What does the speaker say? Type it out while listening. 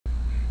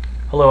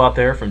Hello out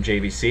there from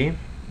JVC.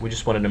 We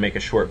just wanted to make a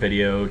short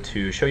video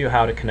to show you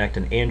how to connect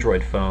an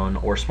Android phone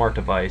or smart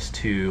device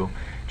to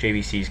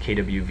JVC's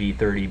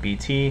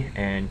KW-V30BT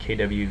and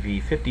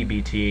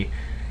KW-V50BT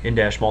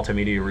in-dash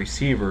multimedia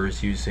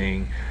receivers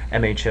using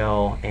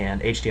MHL and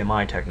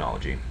HDMI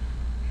technology.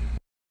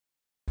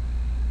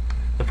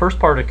 The first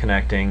part of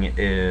connecting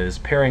is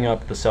pairing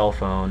up the cell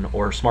phone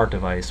or smart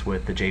device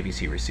with the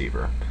JVC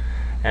receiver.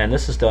 And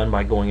this is done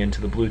by going into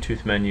the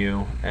Bluetooth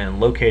menu and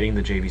locating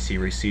the JVC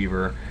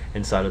receiver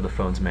inside of the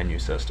phone's menu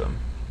system.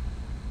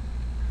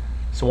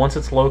 So once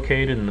it's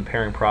located and the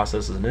pairing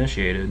process is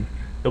initiated,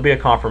 there'll be a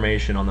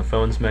confirmation on the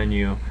phone's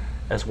menu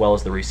as well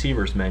as the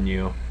receiver's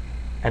menu,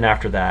 and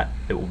after that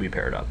it will be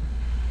paired up.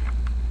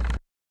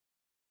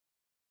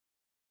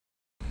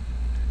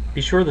 Be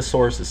sure the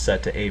source is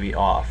set to AV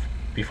off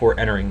before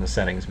entering the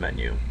settings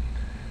menu.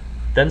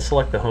 Then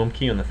select the home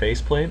key on the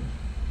faceplate,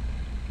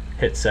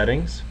 hit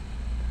settings,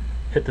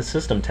 hit the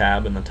System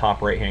tab in the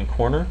top right hand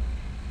corner,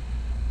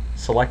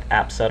 select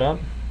App Setup,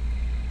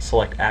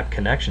 select App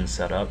Connection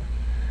Setup,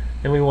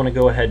 then we want to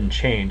go ahead and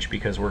change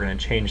because we're going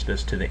to change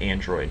this to the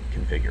Android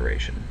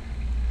configuration.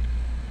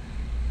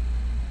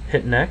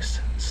 Hit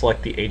Next,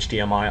 select the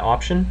HDMI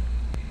option,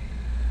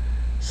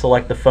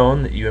 select the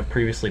phone that you have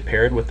previously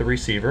paired with the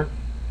receiver,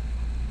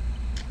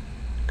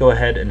 go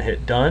ahead and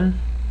hit Done,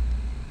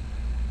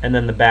 and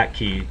then the back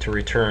key to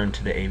return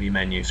to the AV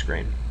menu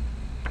screen.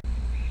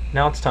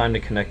 Now it's time to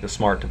connect the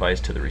smart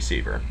device to the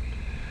receiver.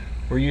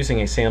 We're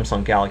using a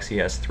Samsung Galaxy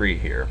S3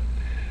 here.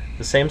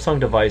 The Samsung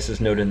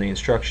devices noted in the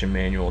instruction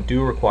manual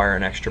do require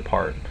an extra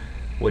part,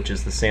 which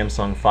is the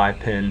Samsung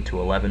 5-pin to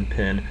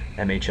 11-pin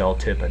MHL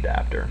tip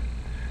adapter.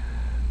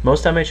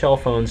 Most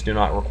MHL phones do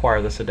not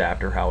require this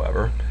adapter,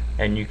 however,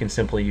 and you can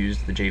simply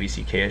use the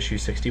JVC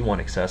KSU61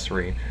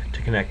 accessory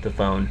to connect the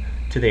phone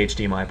to the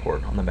HDMI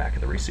port on the back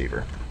of the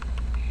receiver.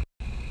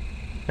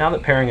 Now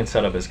that pairing and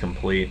setup is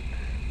complete,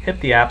 hit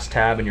the Apps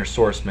tab in your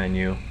source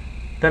menu,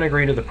 then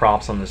agree to the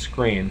prompts on the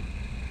screen,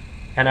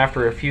 and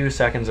after a few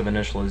seconds of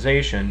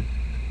initialization,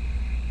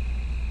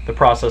 the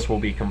process will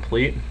be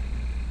complete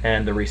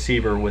and the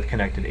receiver with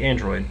connected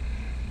Android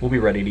will be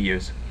ready to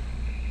use.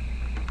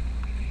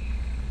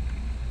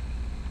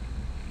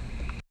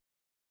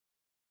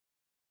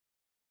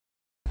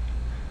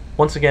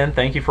 Once again,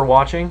 thank you for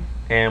watching,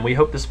 and we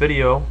hope this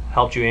video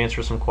helped you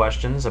answer some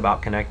questions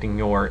about connecting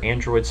your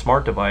Android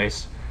smart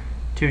device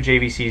to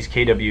JVC's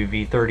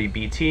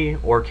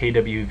KW-V30BT or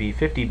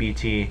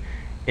KW-V50BT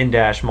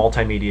in-dash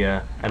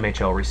multimedia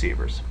MHL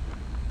receivers.